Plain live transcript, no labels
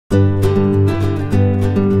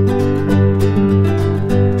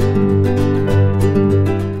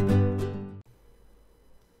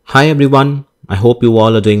Hi everyone, I hope you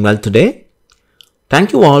all are doing well today.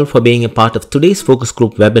 Thank you all for being a part of today's focus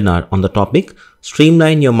group webinar on the topic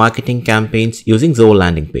Streamline Your Marketing Campaigns using Zoho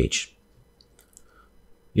LandingPage.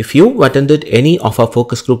 If you attended any of our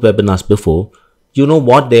focus group webinars before, you know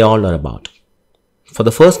what they all are about. For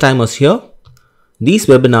the first timers here, these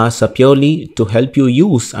webinars are purely to help you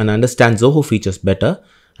use and understand Zoho features better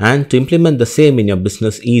and to implement the same in your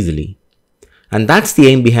business easily. And that's the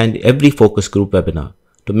aim behind every focus group webinar,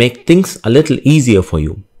 to make things a little easier for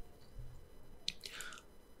you.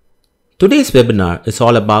 Today's webinar is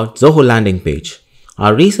all about Zoho LandingPage,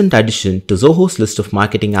 our recent addition to Zoho's list of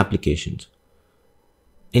marketing applications.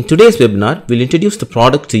 In today's webinar, we'll introduce the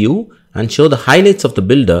product to you and show the highlights of the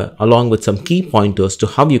builder along with some key pointers to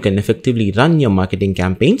how you can effectively run your marketing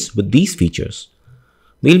campaigns with these features.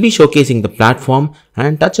 We'll be showcasing the platform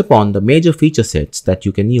and touch upon the major feature sets that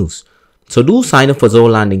you can use. So do sign up for Zoho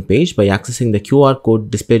LandingPage by accessing the QR code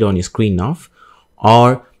displayed on your screen now,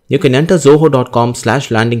 or you can enter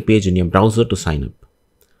zoho.com/landingpage in your browser to sign up.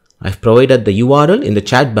 I've provided the URL in the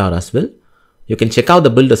chat bar as well. You can check out the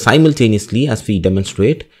builder simultaneously as we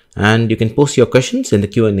demonstrate, and you can post your questions in the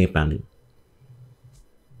Q&A panel.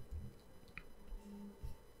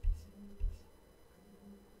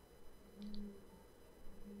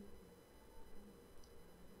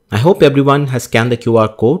 I hope everyone has scanned the QR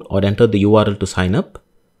code or entered the URL to sign up.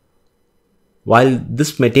 While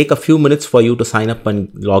this may take a few minutes for you to sign up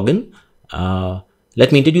and log in,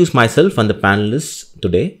 let me introduce myself and the panelists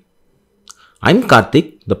today. I'm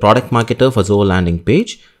Karthik, the product marketer for Zoho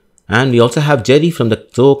LandingPage, and we also have Jerry from the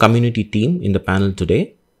Zoho community team in the panel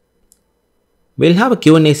today. We'll have a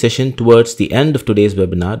Q&A session towards the end of today's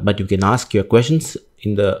webinar, but you can ask your questions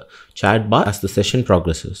in the chat bar as the session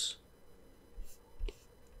progresses.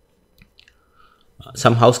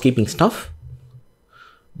 Some housekeeping stuff.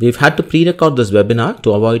 We've had to pre-record this webinar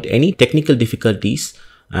to avoid any technical difficulties,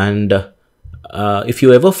 and if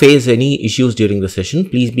you ever face any issues during the session,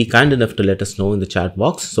 please be kind enough to let us know in the chat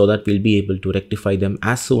box so that we'll be able to rectify them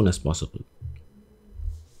as soon as possible.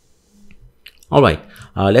 Alright,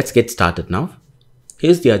 let's get started now.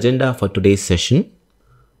 Here's the agenda for today's session.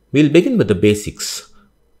 We'll begin with the basics.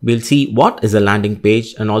 We'll see what is a landing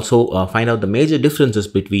page and also find out the major differences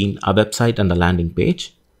between a website and a landing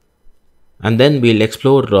page. And then we'll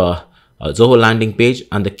explore Zoho LandingPage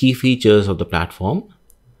and the key features of the platform.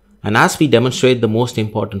 And as we demonstrate the most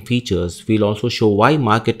important features, we'll also show why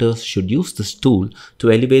marketers should use this tool to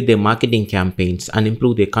elevate their marketing campaigns and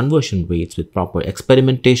improve their conversion rates with proper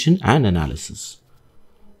experimentation and analysis.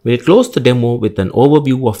 We'll close the demo with an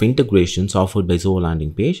overview of integrations offered by Zoho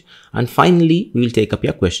LandingPage, and finally, we'll take up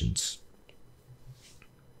your questions.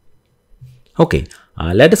 Okay,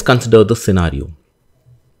 let us consider this scenario.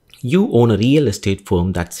 You own a real estate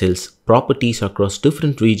firm that sells properties across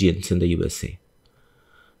different regions in the USA.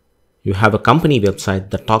 You have a company website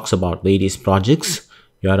that talks about various projects,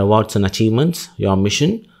 your awards and achievements, your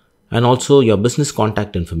mission, and also your business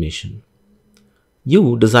contact information.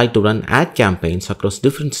 You decide to run ad campaigns across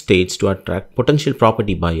different states to attract potential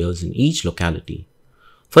property buyers in each locality.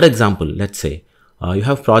 For example, let's say you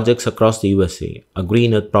have projects across the USA, a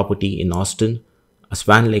Green Earth property in Austin, a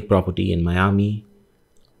Swan Lake property in Miami,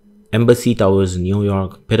 Embassy Towers in New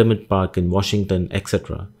York, Pyramid Park in Washington,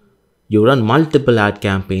 etc. You run multiple ad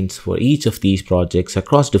campaigns for each of these projects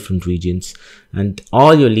across different regions, and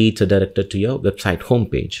all your leads are directed to your website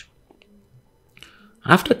homepage.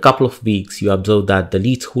 After a couple of weeks, you observe that the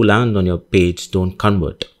leads who land on your page don't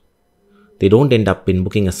convert. They don't end up in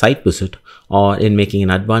booking a site visit or in making an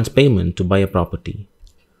advance payment to buy a property.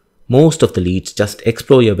 Most of the leads just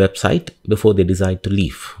explore your website before they decide to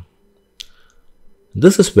leave.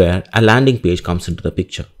 This is where a landing page comes into the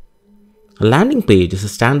picture. A landing page is a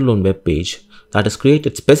standalone web page that is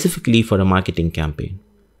created specifically for a marketing campaign.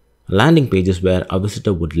 A landing page is where a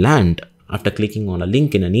visitor would land after clicking on a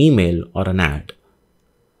link in an email or an ad.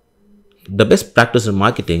 The best practice in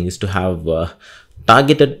marketing is to have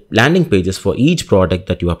targeted landing pages for each product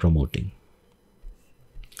that you are promoting.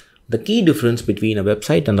 The key difference between a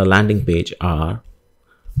website and a landing page are: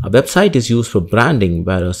 a website is used for branding,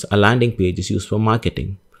 whereas a landing page is used for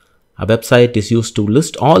marketing. A website is used to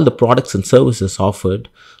list all the products and services offered,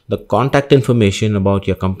 the contact information about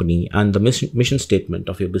your company, and the mission statement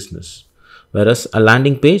of your business, whereas a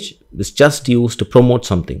landing page is just used to promote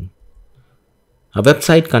something. A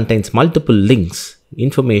website contains multiple links,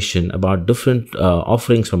 information about different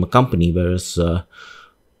offerings from a company, whereas a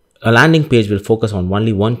landing page will focus on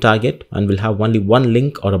only one target and will have only one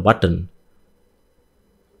link or a button.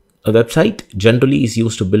 A website generally is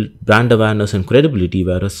used to build brand awareness and credibility,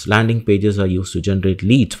 whereas landing pages are used to generate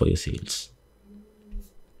leads for your sales.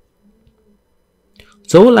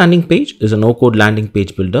 Zoho LandingPage is a no-code landing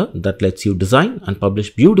page builder that lets you design and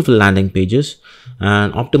publish beautiful landing pages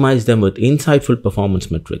and optimize them with insightful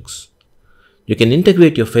performance metrics. You can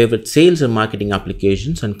integrate your favorite sales and marketing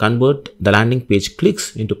applications and convert the landing page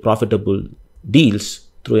clicks into profitable deals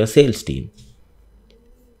through your sales team.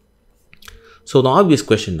 So the obvious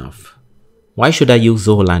question now, why should I use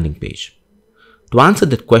Zoho LandingPage? To answer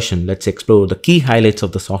that question, let's explore the key highlights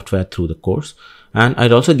of the software through the course, and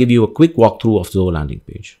I'd also give you a quick walkthrough of Zoho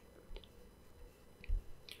LandingPage.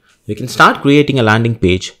 You can start creating a landing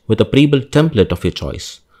page with a pre-built template of your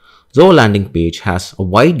choice. Zoho LandingPage has a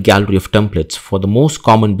wide gallery of templates for the most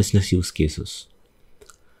common business use cases.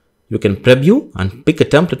 You can preview and pick a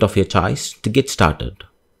template of your choice to get started.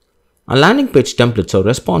 Our landing page templates are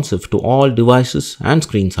responsive to all devices and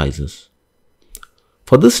screen sizes.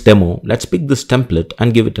 For this demo, let's pick this template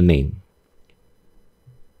and give it a name.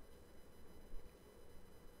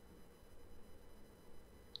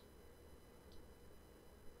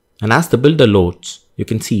 And as the builder loads, you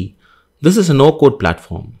can see this is a no-code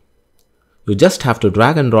platform. You just have to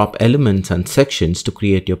drag and drop elements and sections to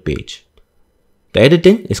create your page. The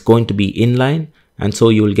editing is going to be inline, and so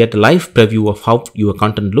you will get a live preview of how your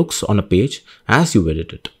content looks on a page as you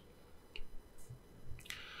edit it.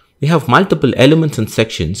 We have multiple elements and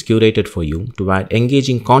sections curated for you to add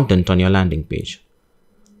engaging content on your landing page.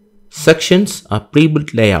 Sections are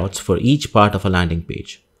pre-built layouts for each part of a landing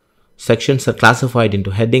page. Sections are classified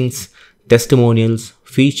into headings, testimonials,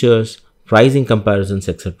 features, pricing comparisons,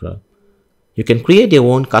 etc. You can create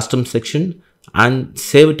your own custom section and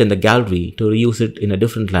save it in the gallery to reuse it in a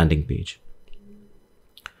different landing page.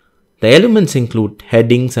 The elements include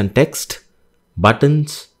headings and text,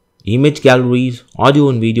 buttons, image galleries, audio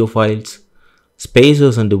and video files,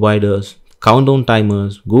 spacers and dividers, countdown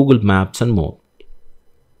timers, Google Maps, and more.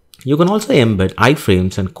 You can also embed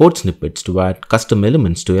iframes and code snippets to add custom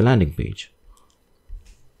elements to your landing page.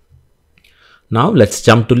 Now let's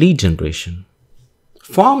jump to lead generation.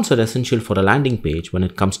 Forms are essential for a landing page when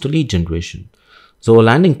it comes to lead generation. Zoho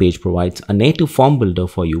LandingPage provides a native form builder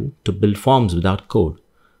for you to build forms without code.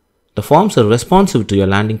 The forms are responsive to your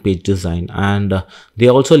landing page design, and they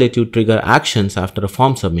also let you trigger actions after a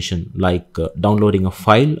form submission, like downloading a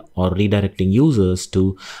file or redirecting users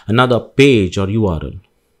to another page or URL.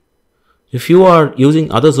 If you are using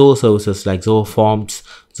other Zoho services like Zoho Forms,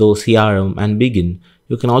 Zoho CRM, and Begin,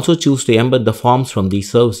 you can also choose to embed the forms from these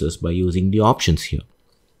services by using the options here.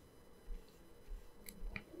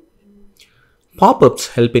 Pop-ups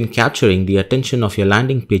help in capturing the attention of your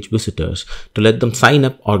landing page visitors to let them sign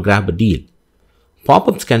up or grab a deal.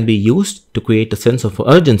 Pop-ups can be used to create a sense of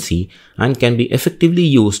urgency and can be effectively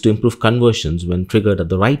used to improve conversions when triggered at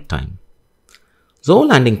the right time. Zoho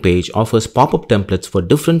LandingPage offers pop-up templates for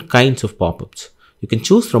different kinds of pop-ups. You can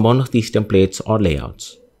choose from one of these templates or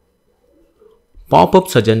layouts.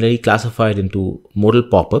 Pop-ups are generally classified into modal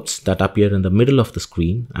pop-ups that appear in the middle of the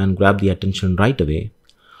screen and grab the attention right away,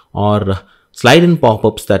 or slide-in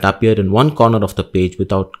pop-ups that appear in one corner of the page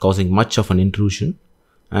without causing much of an intrusion,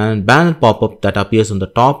 and banner pop-up that appears on the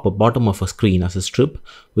top or bottom of a screen as a strip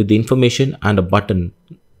with the information and a button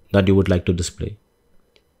that you would like to display.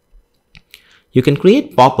 You can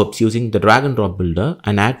create pop-ups using the drag and drop builder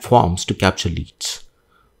and add forms to capture leads.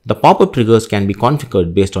 The pop-up triggers can be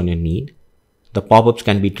configured based on your need. The pop-ups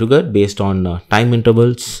can be triggered based on time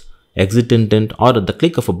intervals, exit intent, or at the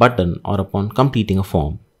click of a button or upon completing a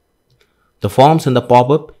form. The forms in the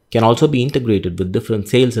pop-up can also be integrated with different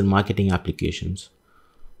sales and marketing applications.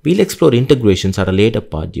 We'll explore integrations at a later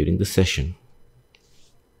part during this session.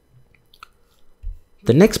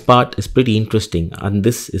 The next part is pretty interesting, and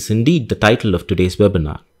this is indeed the title of today's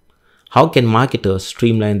webinar. How can marketers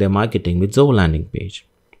streamline their marketing with Zoho LandingPage?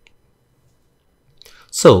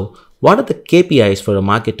 So, what are the KPIs for a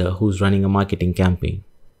marketer who's running a marketing campaign?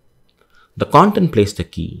 The content plays the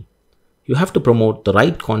key. You have to promote the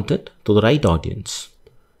right content to the right audience.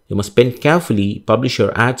 You must spend carefully, publish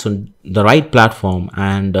your ads on the right platform,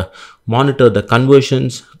 and monitor the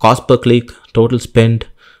conversions, cost per click, total spend,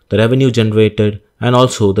 the revenue generated, and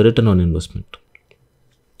also the return on investment.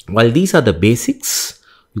 While these are the basics,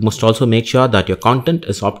 you must also make sure that your content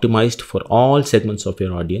is optimized for all segments of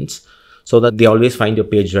your audience so that they always find your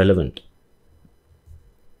page relevant.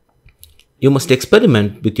 You must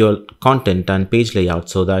experiment with your content and page layout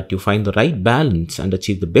so that you find the right balance and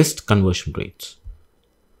achieve the best conversion rates.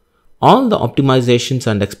 All the optimizations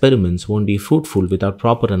and experiments won't be fruitful without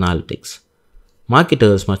proper analytics.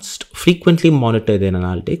 Marketers must frequently monitor their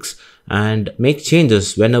analytics and make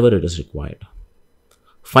changes whenever it is required.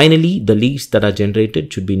 Finally, the leads that are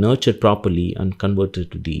generated should be nurtured properly and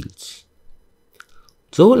converted to deals.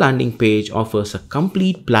 Zoho Landing Page offers a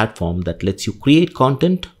complete platform that lets you create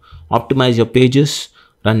content, optimize your pages,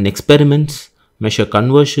 run experiments, measure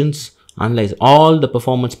conversions, analyze all the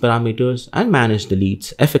performance parameters, and manage the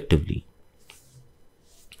leads effectively.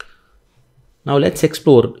 Now let's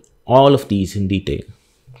explore all of these in detail.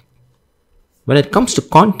 When it comes to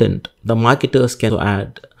content, the marketers can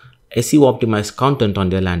add SEO optimized content on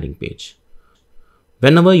their landing page.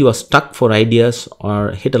 Whenever you are stuck for ideas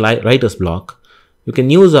or hit a writer's block, you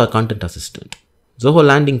can use our content assistant. Zoho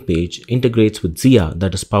Landing Page integrates with Zia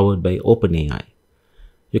that is powered by OpenAI.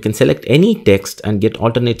 You can select any text and get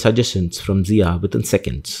alternate suggestions from Zia within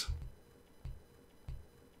seconds.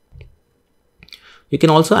 You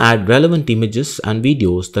can also add relevant images and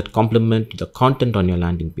videos that complement the content on your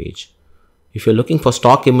landing page. If you're looking for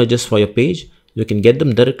stock images for your page, you can get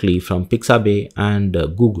them directly from Pixabay and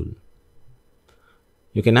Google.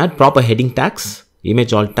 You can add proper heading tags,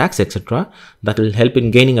 image alt tags, etc. that will help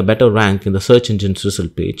in gaining a better rank in the search engine's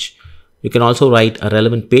result page. You can also write a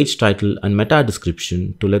relevant page title and meta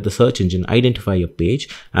description to let the search engine identify your page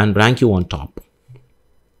and rank you on top.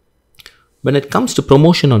 When it comes to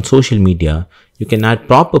promotion on social media, you can add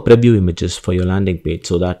proper preview images for your landing page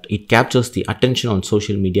so that it captures the attention on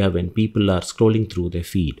social media when people are scrolling through their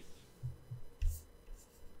feed.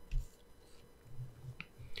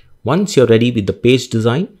 Once you're ready with the page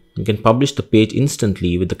design, you can publish the page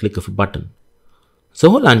instantly with the click of a button.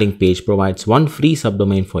 Zoho Landing Page provides one free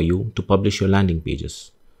subdomain for you to publish your landing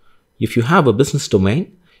pages. If you have a business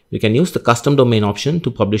domain, you can use the custom domain option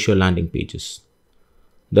to publish your landing pages.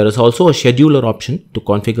 There is also a scheduler option to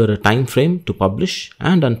configure a time frame to publish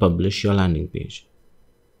and unpublish your landing page.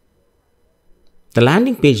 The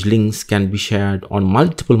landing page links can be shared on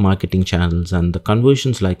multiple marketing channels, and the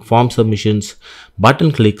conversions like form submissions,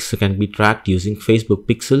 button clicks can be tracked using Facebook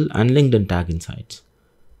Pixel and LinkedIn Tag Insights.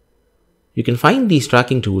 You can find these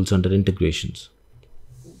tracking tools under integrations.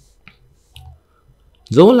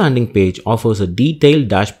 Zoho Landing Page offers a detailed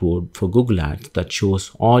dashboard for Google Ads that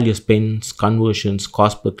shows all your spends, conversions,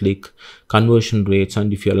 cost per click, conversion rates,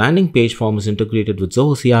 and if your landing page form is integrated with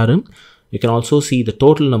Zoho CRM, you can also see the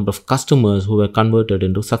total number of customers who were converted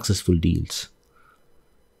into successful deals.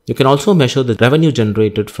 You can also measure the revenue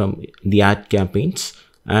generated from the ad campaigns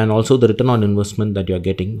and also the return on investment that you are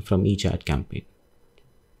getting from each ad campaign.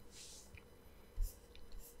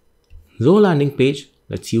 Zoho Landing Page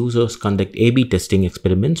lets users conduct A/B testing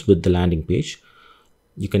experiments with the landing page.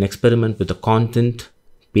 You can experiment with the content,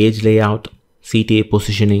 page layout, CTA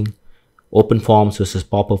positioning, open forms versus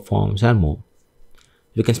pop-up forms, and more.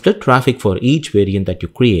 You can split traffic for each variant that you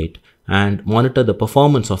create and monitor the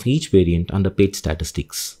performance of each variant under page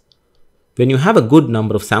statistics. When you have a good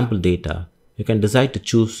number of sample data, you can decide to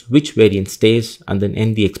choose which variant stays and then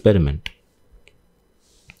end the experiment.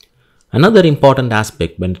 Another important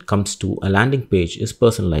aspect when it comes to a landing page is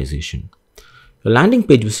personalization. Your landing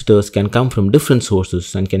page visitors can come from different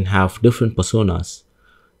sources and can have different personas.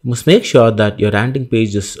 You must make sure that your landing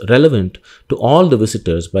page is relevant to all the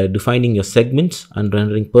visitors by defining your segments and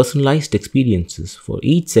rendering personalized experiences for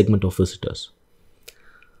each segment of visitors.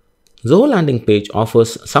 Zoho Landing Page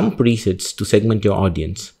offers some presets to segment your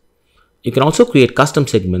audience. You can also create custom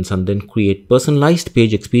segments and then create personalized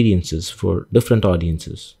page experiences for different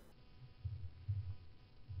audiences.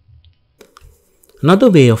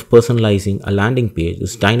 Another way of personalizing a landing page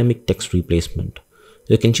is dynamic text replacement.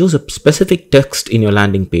 You can choose a specific text in your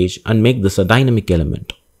landing page and make this a dynamic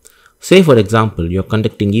element. Say for example, you're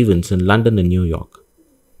conducting events in London and New York.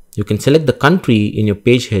 You can select the country in your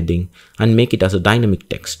page heading and make it as a dynamic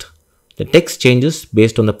text. The text changes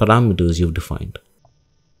based on the parameters you've defined.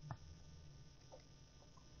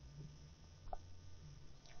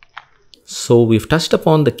 So we've touched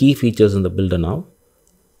upon the key features in the builder now.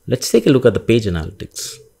 Let's take a look at the page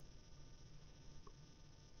analytics.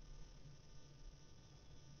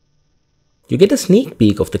 You get a sneak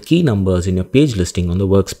peek of the key numbers in your page listing on the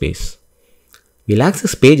workspace. We'll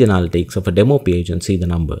access page analytics of a demo page and see the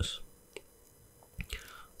numbers.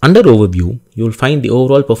 Under Overview, you will find the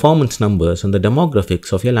overall performance numbers and the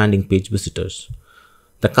demographics of your landing page visitors.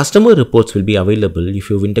 The customer reports will be available if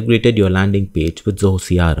you've integrated your landing page with Zoho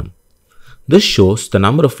CRM. This shows the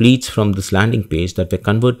number of leads from this landing page that were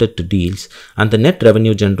converted to deals and the net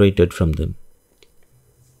revenue generated from them.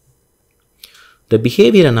 The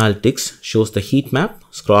behavior analytics shows the heat map,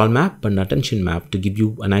 scroll map, and attention map to give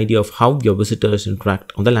you an idea of how your visitors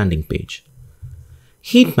interact on the landing page.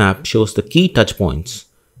 Heat map shows the key touch points.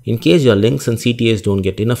 In case your links and CTAs don't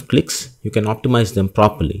get enough clicks, you can optimize them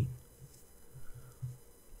properly.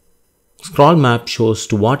 Scroll map shows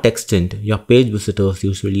to what extent your page visitors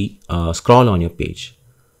usually scroll on your page.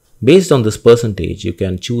 Based on this percentage, you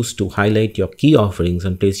can choose to highlight your key offerings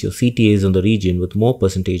and place your CTAs in the region with more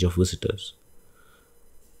percentage of visitors.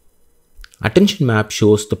 Attention map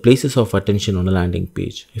shows the places of attention on a landing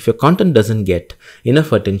page. If your content doesn't get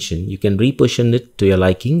enough attention, you can reposition it to your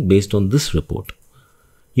liking based on this report.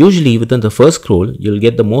 Usually within the first scroll, you'll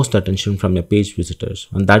get the most attention from your page visitors,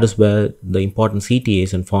 and that is where the important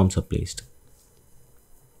CTAs and forms are placed.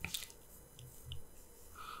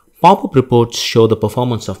 Pop-up reports show the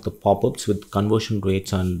performance of the pop-ups with conversion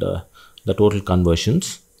rates and the total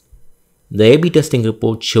conversions. The A/B testing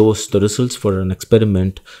report shows the results for an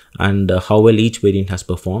experiment and how well each variant has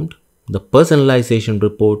performed. The personalization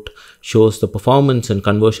report shows the performance and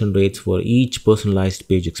conversion rates for each personalized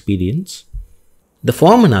page experience. The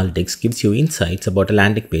form analytics gives you insights about a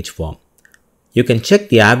landing page form. You can check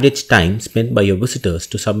the average time spent by your visitors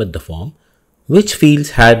to submit the form, which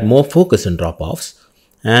fields had more focus and drop-offs,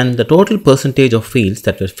 and the total percentage of fields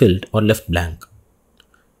that were filled or left blank.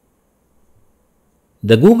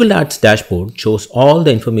 The Google Ads dashboard shows all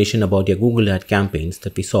the information about your Google Ad campaigns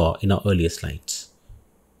that we saw in our earlier slides.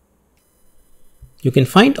 You can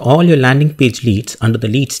find all your landing page leads under the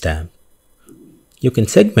Leads tab. You can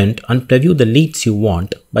segment and preview the leads you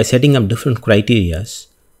want by setting up different criteria,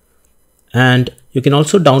 and you can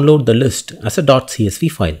also download the list as a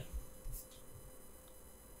 .csv file.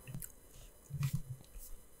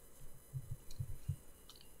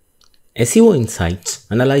 SEO Insights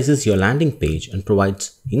analyzes your landing page and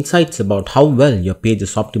provides insights about how well your page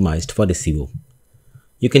is optimized for SEO.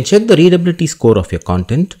 You can check the readability score of your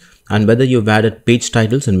content and whether you've added page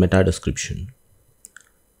titles and meta description.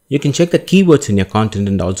 You can check the keywords in your content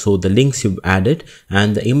and also the links you've added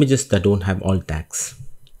and the images that don't have alt tags.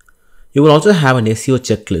 You will also have an SEO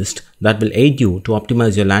checklist that will aid you to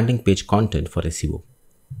optimize your landing page content for SEO.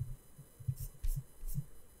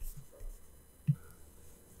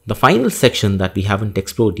 The final section that we haven't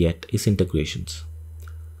explored yet is integrations.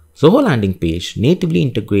 Zoho LandingPage natively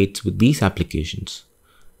integrates with these applications.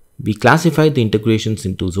 We classified the integrations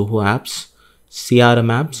into Zoho apps, CRM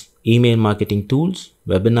apps, email marketing tools,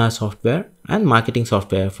 webinar software, and marketing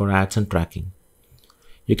software for ads and tracking.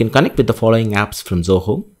 You can connect with the following apps from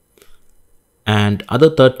Zoho and other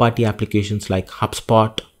third-party applications like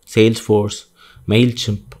HubSpot, Salesforce,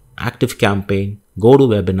 MailChimp, ActiveCampaign,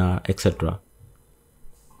 GoToWebinar, etc.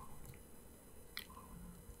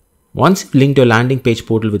 Once you've linked your landing page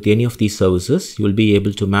portal with any of these services, you will be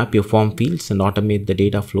able to map your form fields and automate the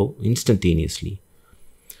data flow instantaneously.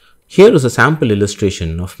 Here is a sample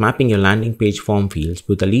illustration of mapping your landing page form fields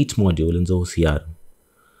with the leads module in Zoho CRM.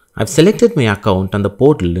 I've selected my account and the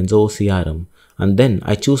portal in Zoho CRM, and then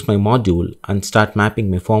I choose my module and start mapping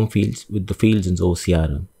my form fields with the fields in Zoho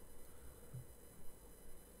CRM.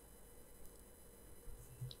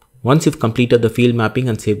 Once you've completed the field mapping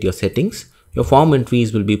and saved your settings, your form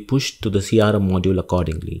entries will be pushed to the CRM module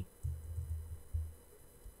accordingly.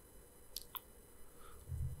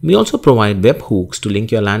 We also provide webhooks to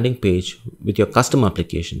link your landing page with your custom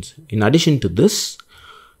applications. In addition to this,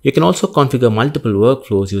 you can also configure multiple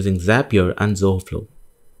workflows using Zapier and Zoho Flow.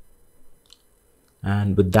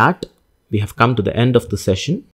 And with that, we have come to the end of the session.